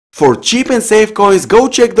For cheap and safe coins, go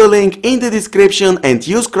check the link in the description and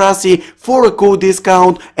use Krasi for a cool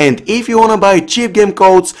discount. And if you wanna buy cheap game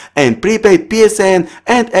codes and prepaid PSN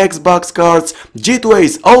and Xbox cards, G2A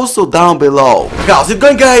is also down below. How's it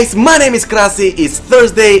going, guys? My name is Krasi, it's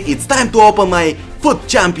Thursday, it's time to open my Foot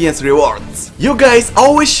Champions rewards. You guys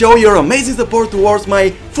always show your amazing support towards my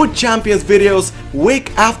Foot Champions videos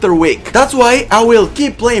week after week. That's why I will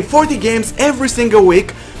keep playing 40 games every single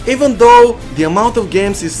week, even though the amount of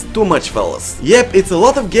games is too much, fellas. Yep, it's a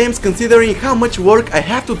lot of games considering how much work I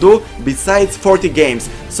have to do besides 40 games.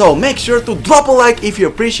 So make sure to drop a like if you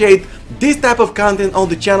appreciate this type of content on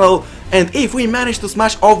the channel, and if we manage to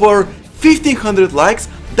smash over 1500 likes,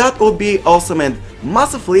 that would be awesome and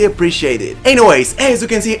massively appreciated. Anyways, as you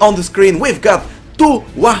can see on the screen, we've got two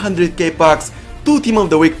 100k packs, two Team of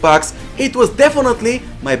the Week packs. It was definitely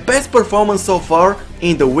my best performance so far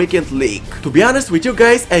in the Weekend League. To be honest with you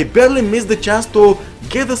guys, I barely missed the chance to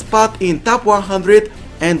get a spot in top 100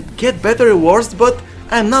 and get better rewards, but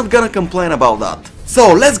I'm not gonna complain about that.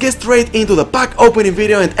 So let's get straight into the pack opening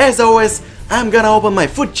video, and as always, I'm gonna open my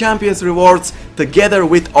Foot Champions rewards together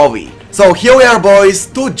with Ovi. So here we are, boys,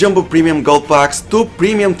 two Jumbo Premium Gold packs, two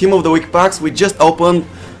Premium Team of the Week packs. We just opened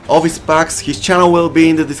Ovi's packs. His channel will be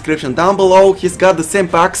in the description down below. He's got the same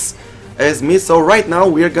packs as me, so right now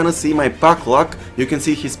we are gonna see my pack luck. You can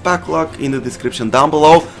see his pack luck in the description down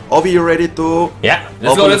below. Ovi, you ready to? Yeah,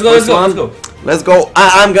 let's go. Let's go.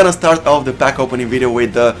 I'm gonna start off the pack opening video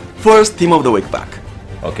with the first Team of the Week pack.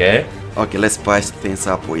 Okay. Okay, let's spice things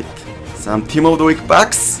up with some Team of the Week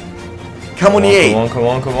packs. Come on, EA. Come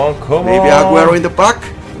on. Maybe Aguero in the pack.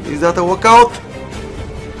 Is that a walkout?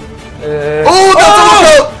 Oh, that's a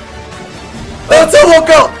walkout! That's a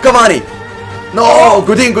walkout! Cavani! No,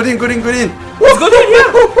 good in. What's good in?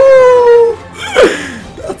 Yeah.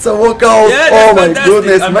 That's a walkout. Yeah, oh my fantastic.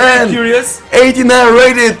 goodness, I'm man. very curious. 89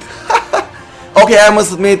 rated. Okay, I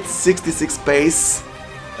must admit 66 pace.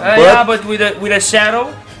 Yeah, but with a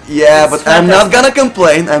shadow. Yeah, it's but fantastic. I'm not gonna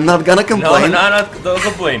complain. No, don't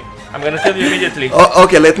complain. I'm gonna tell you immediately.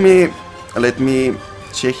 Okay, let me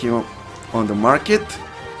check you on the market.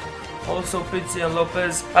 Also, Pizzi and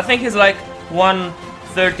Lopez. I think he's like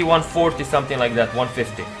 130, 140, something like that.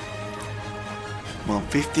 150.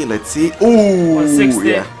 150. Let's see. Ooh, 160.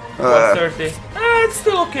 yeah. 130. It's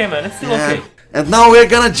still okay, man. It's still okay. And now we're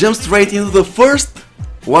gonna jump straight into the first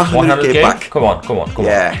 100k pack. Come on.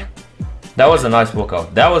 Yeah. That was a nice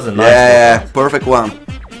walkout. Yeah, perfect one.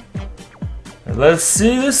 Let's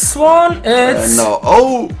see this one. It's no.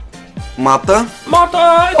 Oh, Mata.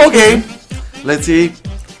 Okay. Let's see.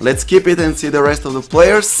 Let's keep it and see the rest of the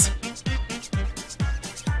players.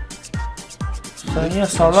 Yeah,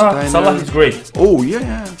 Salah is great. Oh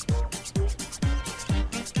yeah.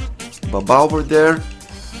 Baba over there.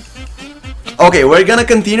 Okay, we're gonna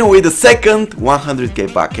continue with the second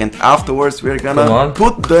 100k pack, and afterwards we're gonna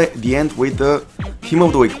put the end with the Team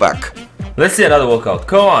of the Week pack. Let's see another walkout.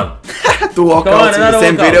 Come on. Two walkouts in the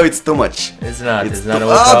same video, it's too much. It's not a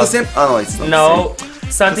walkout. The same. Oh, no, it's not. No.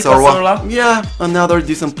 Santi Cazorla. Yeah, another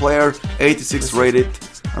decent player, 86 rated.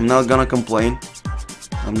 I'm not gonna complain.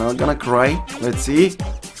 I'm not gonna cry. Let's see.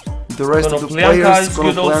 The rest of the players. Is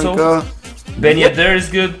good also. Ben Yedder is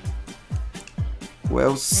good. Who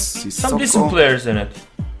else? Some decent players in it.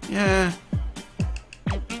 Yeah.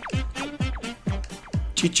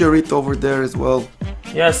 Chicharito over there as well.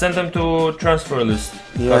 Yeah, send them to transfer list.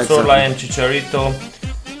 Yeah, Cazorla and Chicharito.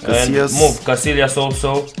 Casillas. And move. Casillas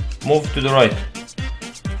also. Move to the right.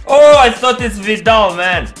 Oh, I thought it's Vidal,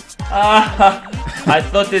 man. I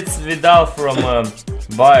thought it's Vidal from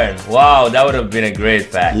Bayern. Wow, that would have been a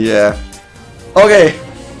great pack. Yeah. Okay.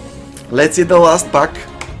 Let's see the last pack.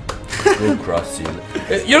 Go Krasi.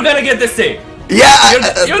 You're gonna get the same.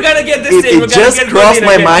 Yeah. You're gonna get the same. It just crossed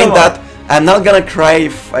my mind that I'm not gonna cry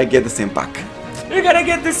if I get the same pack. You're gonna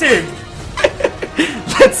get the same.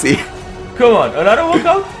 Let's see. Come on, another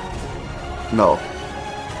walkout? No.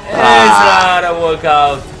 It's not a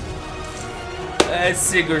walkout.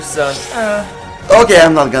 It's Sigurdsson. Okay,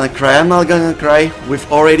 I'm not gonna cry.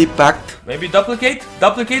 We've already packed. Maybe duplicate?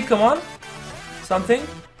 Duplicate, come on. Something?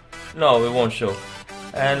 No, it won't show.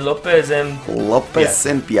 And Lopez and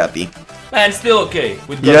Piatti. Man, still okay.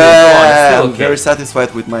 With yeah, I'm very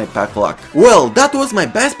satisfied with my pack luck. Well, that was my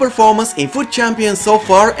best performance in Foot Champions so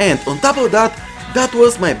far, and on top of that, that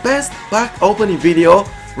was my best pack opening video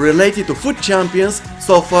related to Foot Champions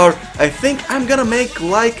so far. I think I'm gonna make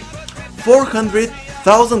like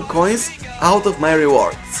 400,000 coins out of my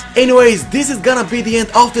rewards. Anyways, this is gonna be the end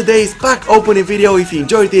of today's pack opening video. If you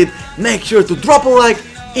enjoyed it, make sure to drop a like.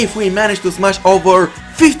 If we manage to smash over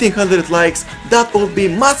 1500 likes, that would be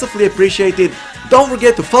massively appreciated. Don't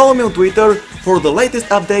forget to follow me on Twitter for the latest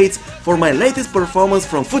updates for my latest performance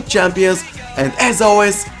from Foot Champions, and as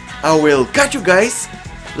always, I will catch you guys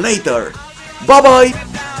later. Bye bye!